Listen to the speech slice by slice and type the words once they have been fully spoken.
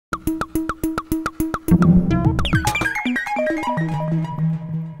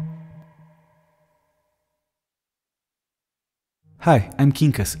Hi, I'm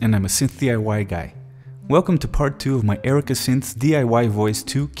Quincas and I'm a synth DIY guy. Welcome to part 2 of my Erica Synths DIY Voice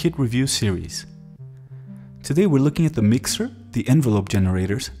 2 kit review series. Today we're looking at the mixer, the envelope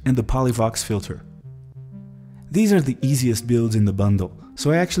generators, and the Polivoks filter. These are the easiest builds in the bundle, so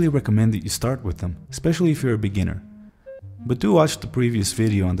I actually recommend that you start with them, especially if you're a beginner. But do watch the previous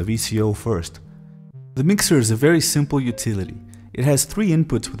video on the VCO first. The mixer is a very simple utility. It has 3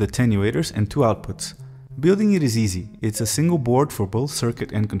 inputs with attenuators and 2 outputs. Building it is easy. It's a single board for both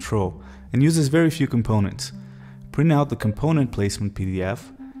circuit and control, and uses very few components. Print out the component placement PDF,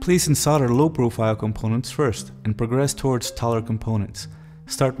 place and solder low-profile components first, and progress towards taller components.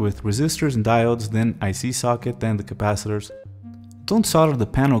 Start with resistors and diodes, then IC socket, then the capacitors. Don't solder the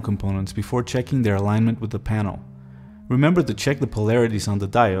panel components before checking their alignment with the panel. Remember to check the polarities on the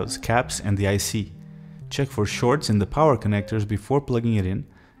diodes, caps, and the IC. Check for shorts in the power connectors before plugging it in,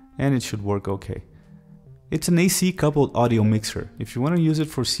 and it should work okay. It's an AC coupled audio mixer. If you want to use it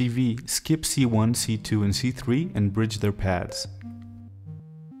for CV, skip C1, C2, and C3 and bridge their pads.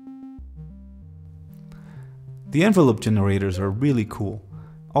 The envelope generators are really cool.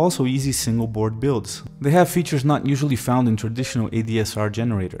 Also easy single board builds. They have features not usually found in traditional ADSR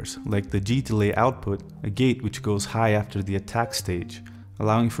generators, like the G delay output, a gate which goes high after the attack stage,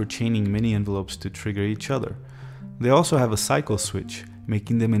 allowing for chaining many envelopes to trigger each other. They also have a cycle switch,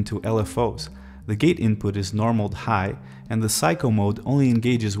 making them into LFOs. The gate input is normaled high, and the cycle mode only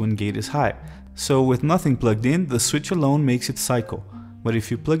engages when gate is high. So with nothing plugged in, the switch alone makes it cycle. But if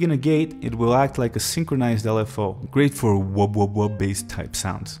you plug in a gate, it will act like a synchronized LFO, great for wub wub wub bass type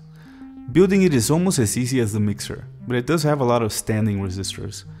sounds. Building it is almost as easy as the mixer, but it does have a lot of standing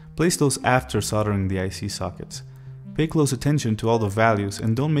resistors. Place those after soldering the IC sockets. Pay close attention to all the values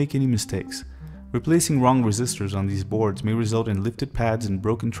and don't make any mistakes. Replacing wrong resistors on these boards may result in lifted pads and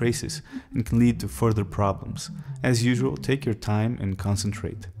broken traces and can lead to further problems. As usual, take your time and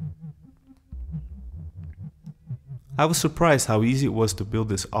concentrate. I was surprised how easy it was to build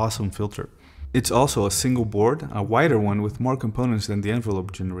this awesome filter. It's also a single board, a wider one with more components than the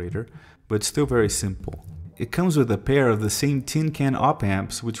envelope generator, but still very simple. It comes with a pair of the same tin can op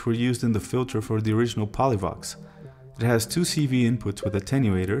amps which were used in the filter for the original Polivoks. It has 2 CV inputs with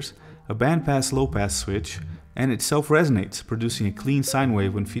attenuators, a bandpass low-pass switch, and it self-resonates, producing a clean sine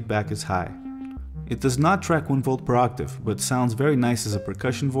wave when feedback is high. It does not track 1 volt per octave, but sounds very nice as a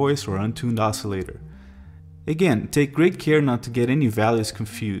percussion voice or untuned oscillator. Again, take great care not to get any values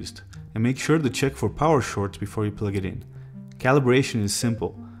confused, and make sure to check for power shorts before you plug it in. Calibration is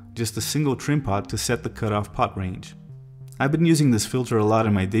simple, just a single trim pot to set the cutoff pot range. I've been using this filter a lot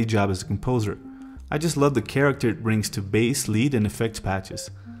in my day job as a composer. I just love the character it brings to bass, lead, and effects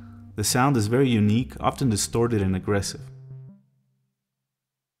patches. The sound is very unique, often distorted and aggressive.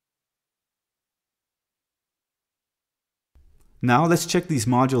 Now let's check these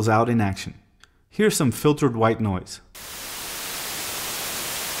modules out in action. Here's some filtered white noise.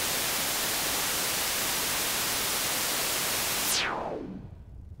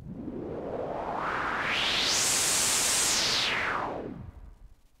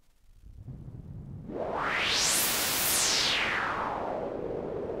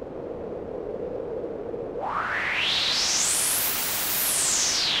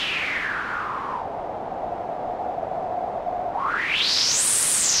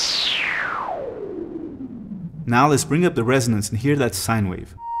 Now let's bring up the resonance and hear that sine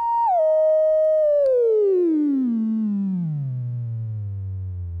wave.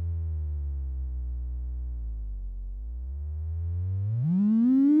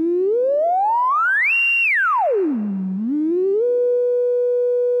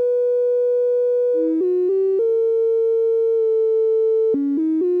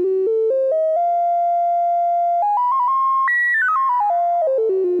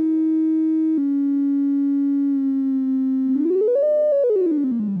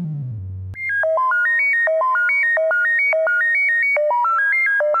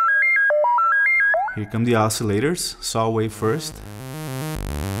 Here come the oscillators, saw wave first.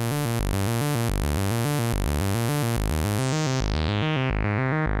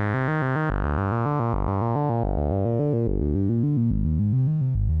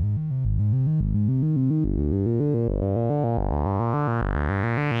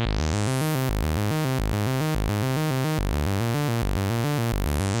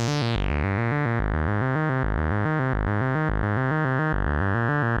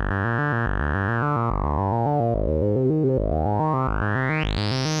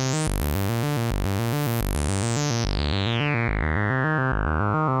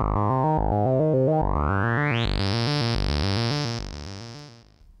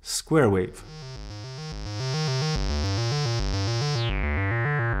 Square wave.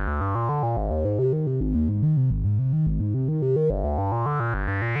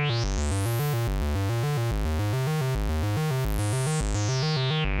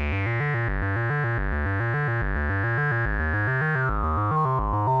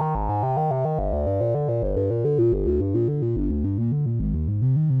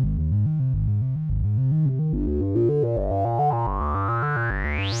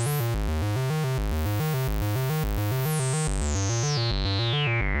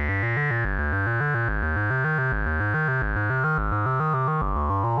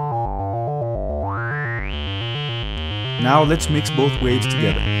 Now let's mix both waves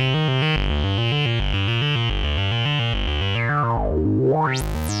together.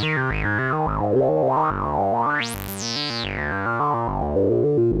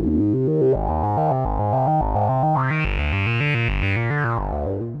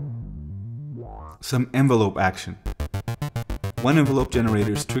 Some envelope action. One envelope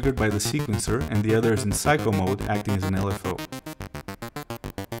generator is triggered by the sequencer and the other is in psycho mode, acting as an LFO.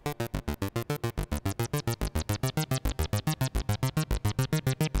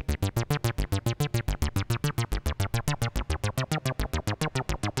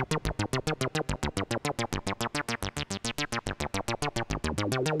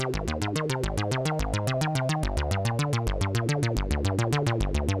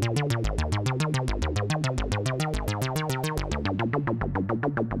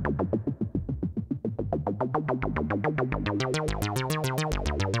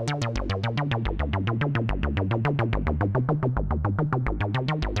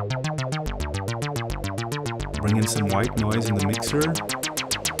 Bring in some white noise in the mixer.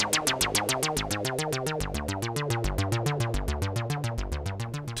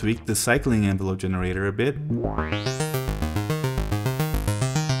 Tweak the cycling envelope generator a bit.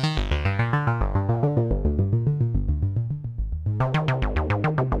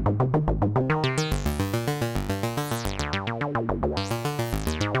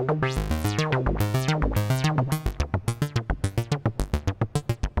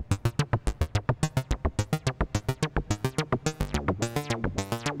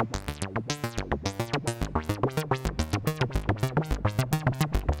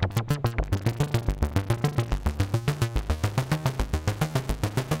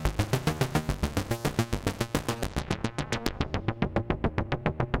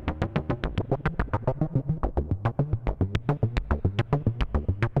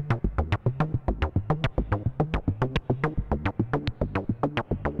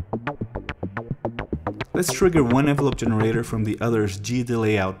 Let's trigger one envelope generator from the other's G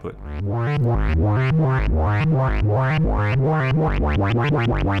delay output.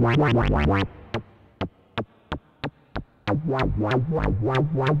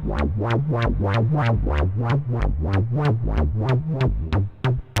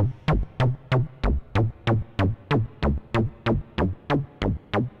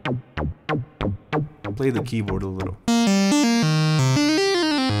 Play the keyboard a little.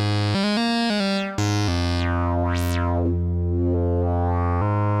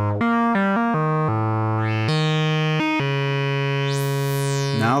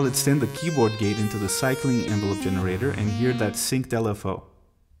 Now let's send the keyboard gate into the cycling envelope generator and hear that synced LFO.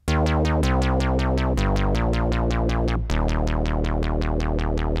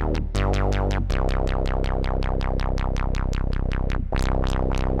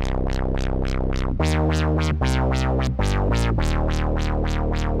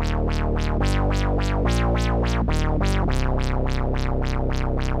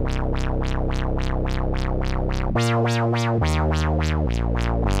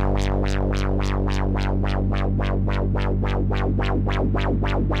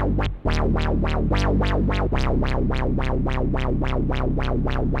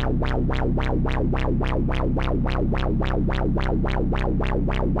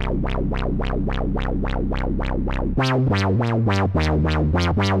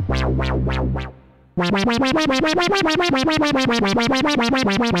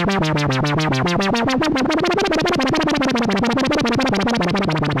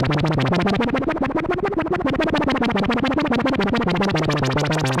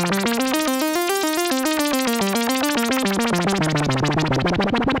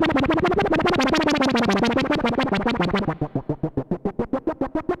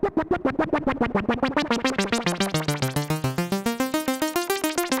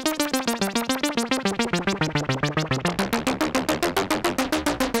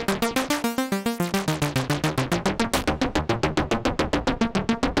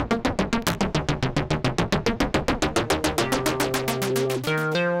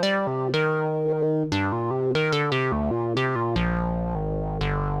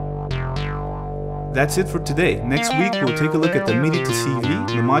 That's it for today. Next week we'll take a look at the MIDI to CV,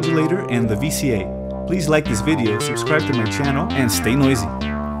 the modulator, and the VCA. Please like this video, subscribe to my channel, and stay noisy.